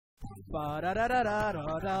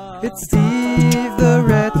It's Steve, the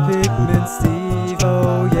Red Pigment Steve,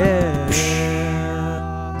 oh yeah.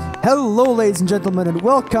 Hello ladies and gentlemen and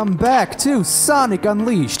welcome back to Sonic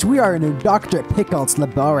Unleashed. We are in Dr. Pickles'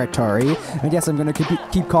 laboratory, and yes, I'm gonna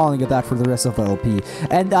keep calling it that for the rest of the LP.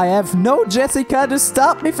 And I have no Jessica to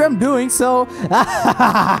stop me from doing so.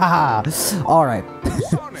 Alright.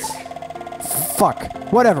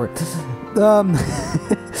 Fuck. Whatever.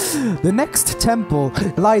 The next temple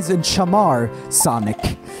lies in Shamar,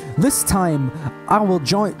 Sonic. This time, I will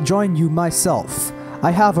join you myself.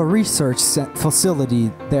 I have a research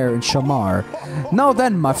facility there in Shamar. Now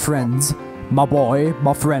then, my friends, my boy,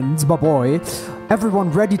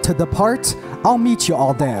 everyone ready to depart? I'll meet you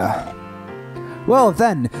all there. Well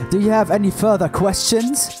then, do you have any further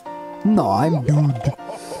questions? No, I'm good.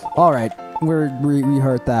 Alright, we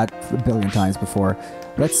heard that a billion times before.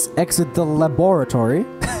 Let's exit the laboratory.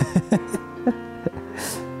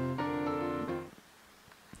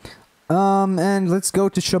 And let's go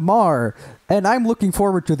to Shamar. And I'm looking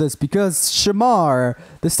forward to this because Shamar,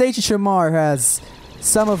 the stage of Shamar has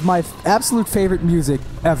some of my absolute favorite music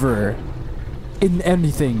ever. In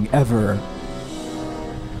anything ever.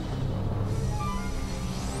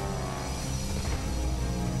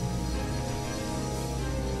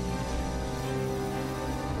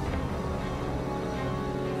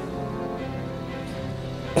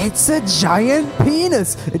 It's a giant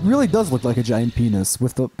penis! It really does look like a giant penis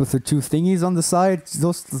with the two thingies on the side.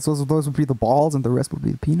 Those would be the balls and the rest would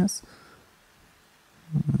be the penis.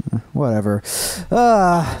 Whatever.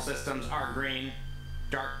 All systems are green.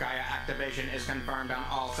 Dark Gaia activation is confirmed on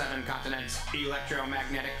all 7 continents.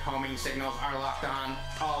 Electromagnetic homing signals are locked on.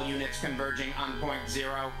 All units converging on point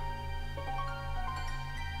 0.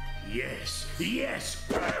 Yes,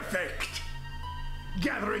 perfect!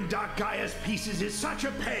 Gathering Dark Gaia's pieces is such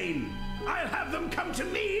a pain. I'll have them come to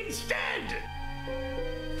me instead.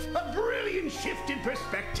 A brilliant shift in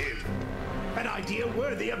perspective. An idea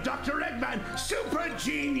worthy of Dr. Eggman, super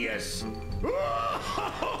genius. Your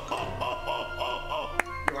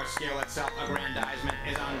skill at self-aggrandizement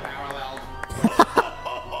is unparalleled.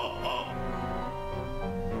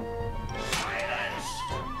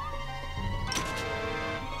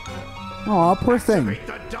 Aw, poor thing. Activate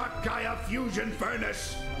the Dark Gaia fusion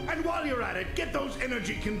furnace. And while you're at it, get those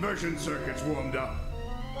energy conversion circuits warmed up.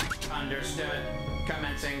 Understood.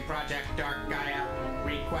 Commencing Project Dark Gaia.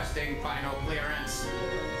 Requesting final clearance.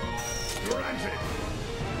 Granted.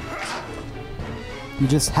 You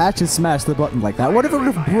just had to smash the button like that. What if it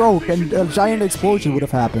would have broke and a giant explosion would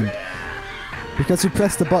have happened? Because you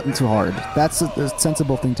pressed the button too hard. That's a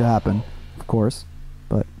sensible thing to happen, of course.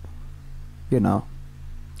 But, you know.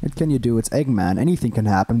 What can you do? It's Eggman. Anything can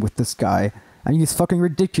happen with this guy. I mean, he's fucking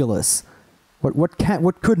ridiculous. What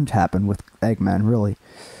couldn't happen with Eggman, really?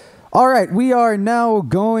 All right, we are now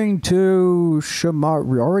going to Shamar.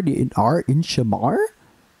 We're already in Shamar?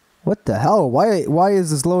 What the hell? Why is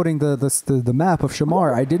this loading the map of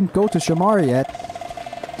Shamar? I didn't go to Shamar yet.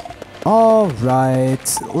 All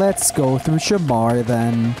right, let's go through Shamar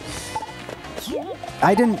then.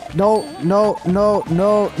 I didn't. No.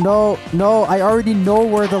 I already know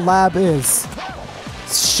where the lab is.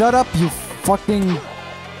 Shut up, you fucking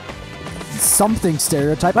something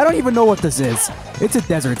stereotype. I don't even know what this is. It's a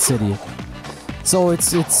desert city, so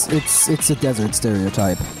it's a desert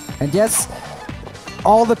stereotype. And yes,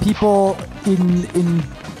 all the people in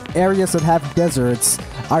areas that have deserts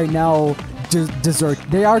are now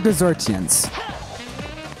They are desertians.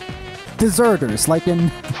 Deserters, like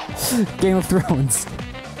in Game of Thrones.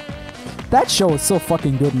 That show is so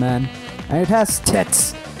fucking good, man. And it has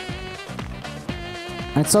tits.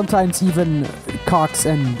 And sometimes even cocks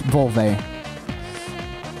and vulvae.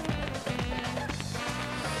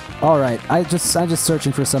 Alright, I'm just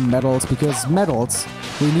searching for some metals because metals,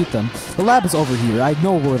 we need them. The lab is over here. I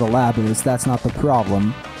know where the lab is. That's not the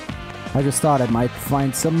problem. I just thought I might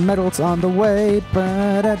find some metals on the way. Hey,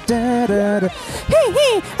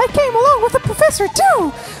 I came along with the professor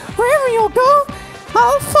too! Wherever you'll go,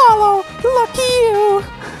 I'll follow. Lucky you!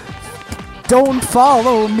 Don't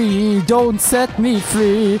follow me, don't set me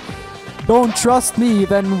free. Don't trust me,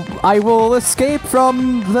 then I will escape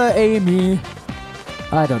from the Amy.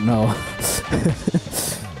 I don't know.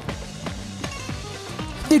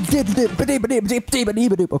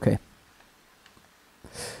 Okay.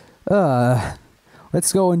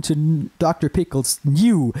 Let's go into Dr. Pickles'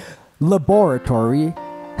 new laboratory.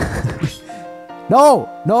 No!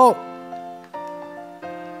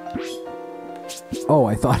 Oh,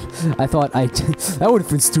 I thought that would have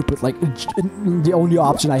been stupid. Like, the only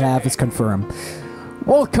option I have is confirm.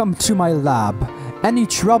 Welcome to my lab. Any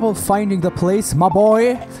trouble finding the place, my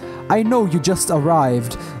boy? I know you just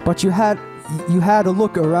arrived, but you had a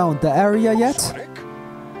look around the area yet?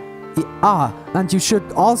 And you should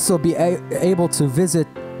also be able to visit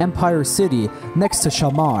Empire City next to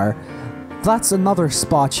Shamar. That's another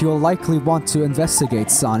spot you'll likely want to investigate,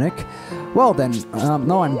 Sonic. Well then,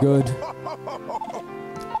 no, I'm good.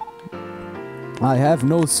 I have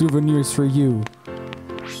no souvenirs for you.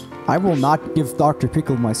 I will not give Dr.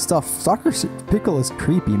 Pickle my stuff. Dr. Pickle is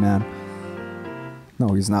creepy, man.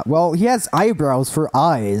 No, he's not. Well, he has eyebrows for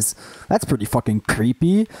eyes. That's pretty fucking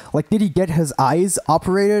creepy. Like, did he get his eyes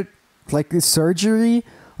operated? Like, this surgery?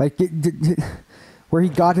 Like, where he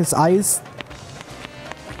got his eyes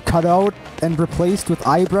cut out and replaced with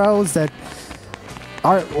eyebrows that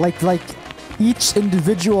are, like each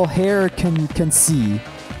individual hair can see.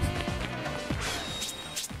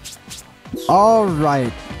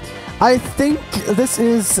 Alright. I think this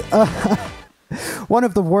is one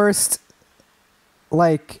of the worst,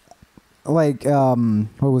 what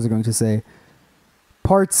was I going to say?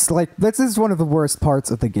 Parts, this is one of the worst parts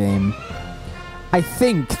of the game. I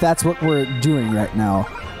think that's what we're doing right now.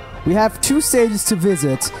 We have 2 stages to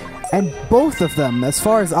visit, and both of them, as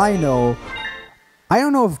far as I know, I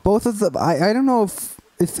don't know if both of them, I don't know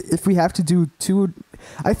if we have to do 2,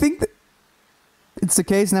 I think that it's the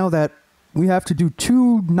case now that we have to do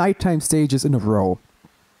 2 nighttime stages in a row.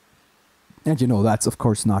 And you know, that's of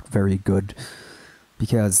course not very good,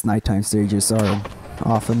 because nighttime stages are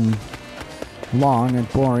often long and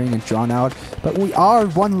boring and drawn out, but we are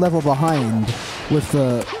 1 level behind with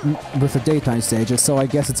the daytime stages, so I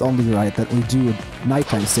guess it's only right that we do a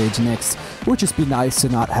nighttime stage next. Would just be nice to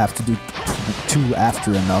not have to do 2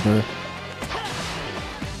 after another.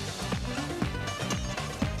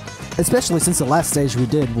 Especially since the last stage we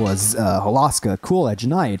did was Alaska Cool Edge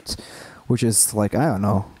Night, which is like, I don't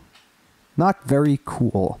know, not very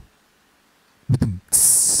cool.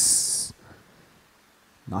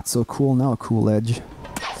 Not so cool now, Cool Edge.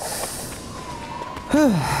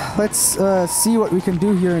 Let's see what we can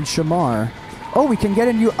do here in Shamar. Oh, we can get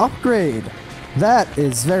a new upgrade! That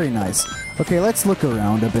is very nice. Okay, let's look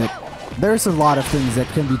around a bit. There's a lot of things that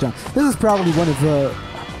can be done. This is probably one of the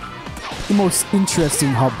most interesting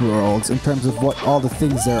hub worlds in terms of what all the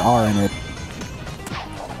things there are in it.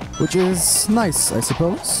 Which is nice, I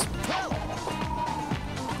suppose.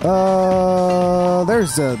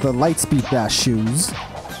 There's the Lightspeed Dash shoes.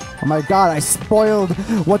 Oh my god, I spoiled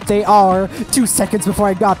what they are 2 seconds before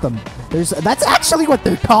I got them. That's actually what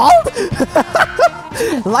they're called?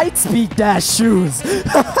 Lightspeed Dash shoes.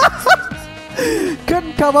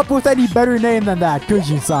 Couldn't come up with any better name than that, could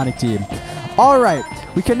you, Sonic Team? Alright,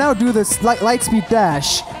 we can now do this Lightspeed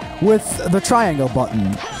Dash with the triangle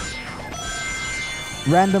button.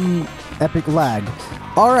 Random epic lag.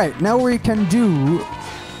 Alright, now we can do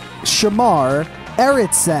Shamar,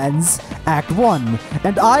 Eritzen's Act 1.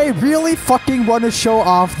 And I really fucking want to show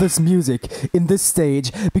off this music in this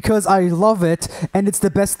stage because I love it and it's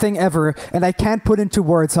the best thing ever and I can't put into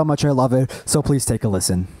words how much I love it, so please take a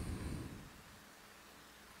listen.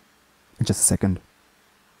 In just a second.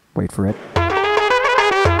 Wait for it.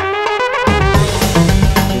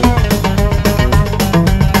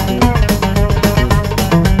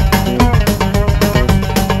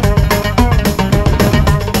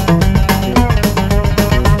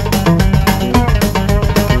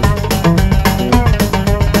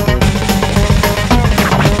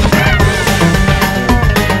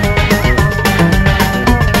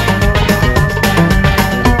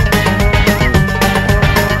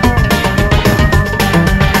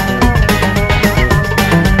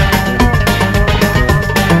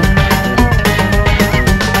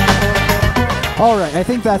 Alright, I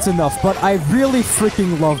think that's enough, but I really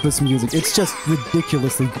freaking love this music. It's just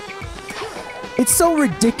ridiculously... It's so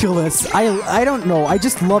ridiculous. I don't know. I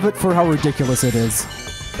just love it for how ridiculous it is.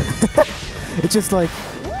 It's just like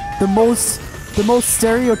the most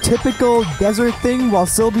stereotypical desert thing while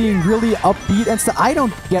still being really upbeat and stuff. I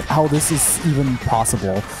don't get how this is even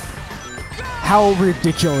possible. How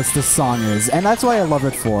ridiculous this song is, and that's why I love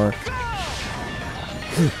it for.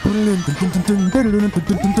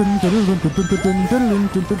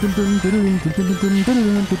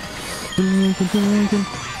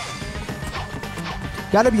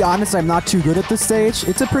 Gotta be honest, I'm not too good at this stage.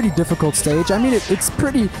 It's a pretty difficult stage. I mean, it's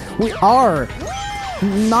pretty... We are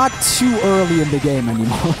not too early in the game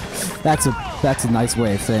anymore. That's a nice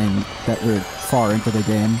way of saying that we're far into the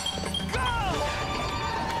game.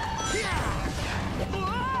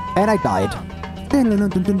 And I died. So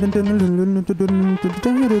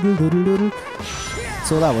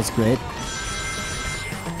that was great.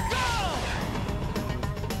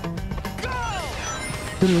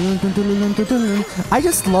 I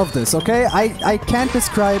just love this, okay? I can't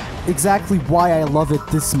describe exactly why I love it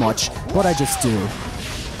this much, but I just do.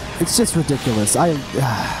 It's just ridiculous. I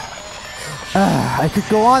could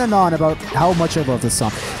go on and on about how much I love this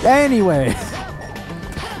song. Anyway,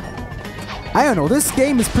 I don't know. This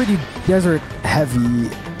game is pretty desert heavy.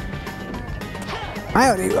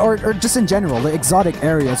 Or just in general, the exotic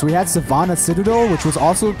areas. We had Savannah Citadel, which was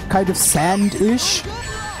also kind of sand-ish.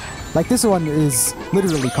 Like, this one is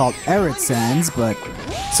literally called Arid Sands, but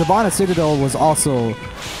Savannah Citadel was also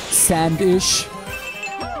sand-ish.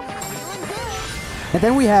 And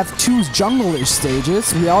then we have 2 jungle-ish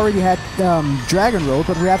stages. We already had Dragon Road,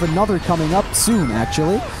 but we have another coming up soon,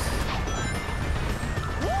 actually.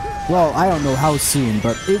 Well, I don't know how soon,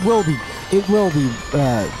 but it will be,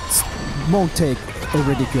 won't take a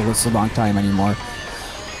ridiculous long time anymore.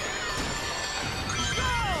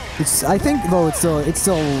 I think though it's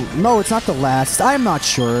still, no, it's not the last. I'm not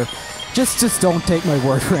sure. Just don't take my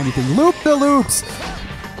word for anything. Loop the loops!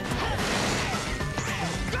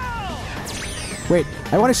 Wait,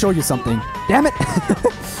 I want to show you something. Damn it!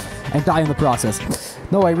 And die in the process.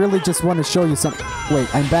 No, I really just want to show you something. Wait,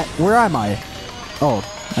 I'm back. Where am I? Oh,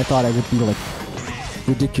 I thought I would be like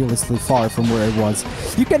ridiculously far from where I was.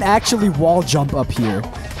 You can actually wall jump up here.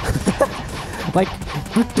 Like,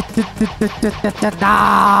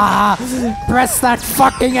 press that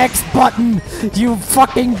fucking X button, you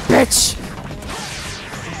fucking bitch!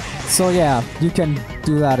 So yeah, you can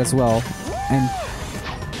do that as well. And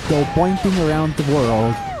go pointing around the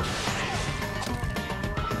world.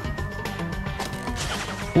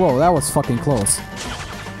 Whoa, that was fucking close.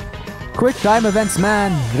 Quick time events,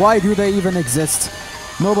 man. Why do they even exist?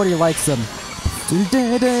 Nobody likes them.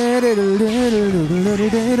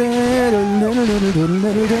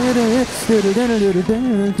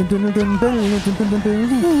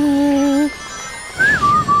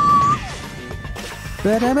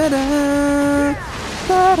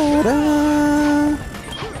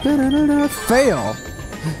 Fail.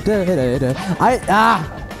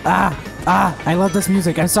 I love this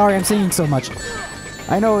music. I'm sorry I'm singing so much.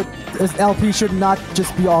 I know this LP should not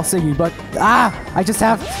just be all singing, but I just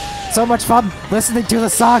have so much fun listening to the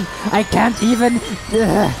song. I can't even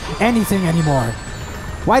anything anymore.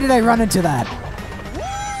 Why did I run into that?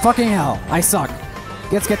 Fucking hell, I suck.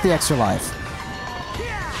 Let's get the extra life.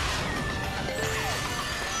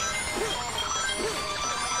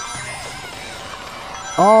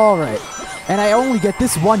 Alright. And I only get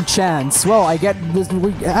this one chance. Well, I get this.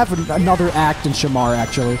 We have another act in Shamar,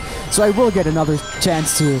 actually. So I will get another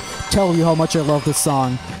chance to tell you how much I love this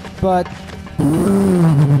song. But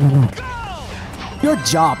good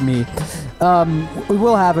job, me. We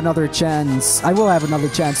will have another chance. I will have another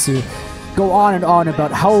chance to go on and on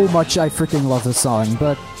about how much I freaking love this song.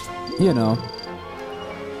 But, you know.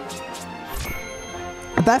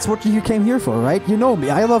 That's what you came here for, right? You know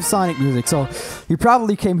me. I love Sonic music, so you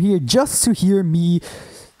probably came here just to hear me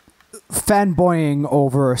fanboying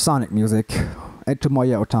over Sonic music and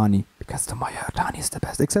Tomoya Otani. Because Tomoya Otani is the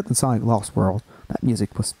best, except in Sonic Lost World. That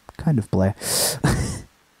music was kind of bleh.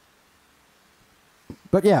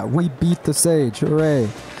 But yeah, we beat the stage. Hooray.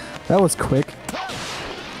 That was quick.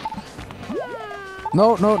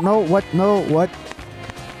 No, what? No, what?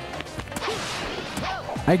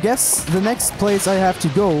 I guess the next place I have to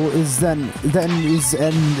go is zap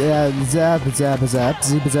zap zap zap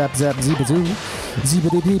zip zap zap zip zoo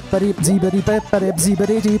zibidi beep buddy zibidi beep buddy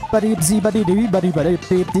zibidi deep buddy zibidi deep buddy buddy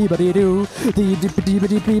beep deepity doo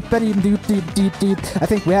deepity beep buddy doop deep deep deep. I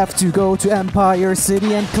think we have to go to Empire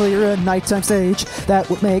City and clear a nighttime stage. That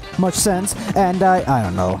would make much sense, and I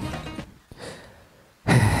don't know.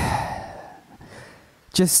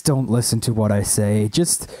 Just don't listen to what I say.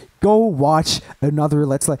 Just go watch another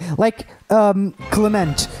Let's Play. Like,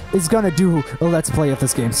 Clement is gonna do a Let's Play of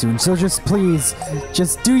this game soon. So just please,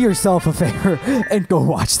 just do yourself a favor and go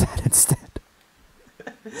watch that instead.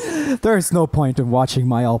 There's no point in watching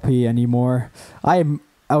my LP anymore. I'm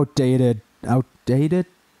outdated. Outdated?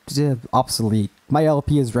 Obsolete. My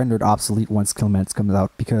LP is rendered obsolete once Clement comes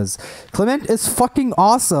out because Clement is fucking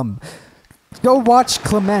awesome. Go watch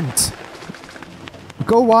Clement.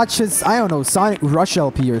 Go watch his, I don't know, Sonic Rush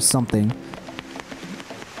LP or something.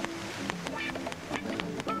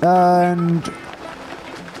 And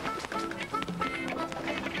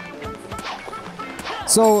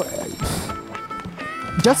so,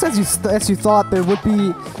 just as you thought there would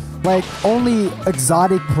be like only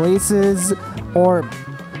exotic places or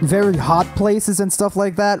very hot places and stuff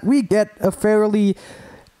like that, we get a fairly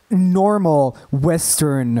normal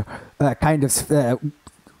Western kind of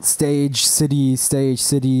stage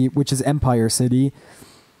city, which is Empire City.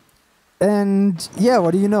 And yeah,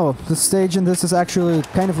 what do you know? The stage in this is actually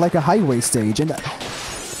kind of like a highway stage. And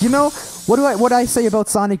you know, what I say about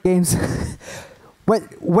Sonic games?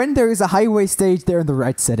 when there is a highway stage, they're in the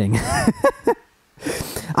right setting.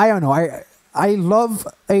 I don't know. I loved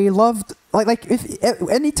like if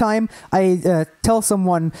anytime I tell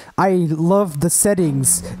someone I love the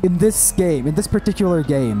settings in this game, in this particular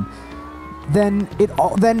game, then the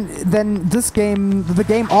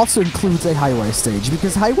game also includes a highway stage,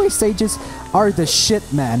 because highway stages are the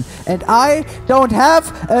shit, man. And I don't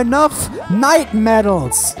have enough night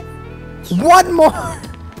medals. One more.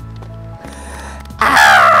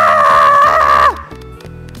 Ah!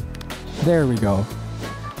 There we go.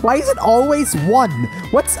 Why is it always one?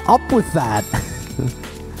 What's up with that?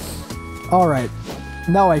 Alright,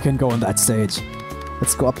 now I can go on that stage.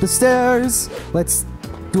 Let's go up the stairs. Let's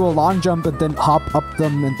do a long jump and then hop up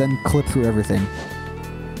them and then clip through everything.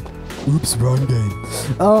 Oops, wrong game.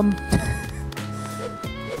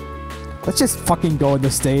 Let's just fucking go on the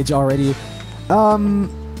stage already.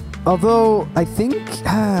 Although I think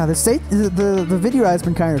the video has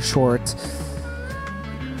been kind of short.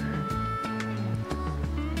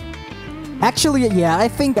 Actually, yeah, I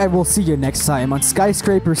think I will see you next time on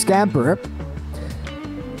Skyscraper Scamper.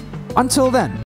 Until then.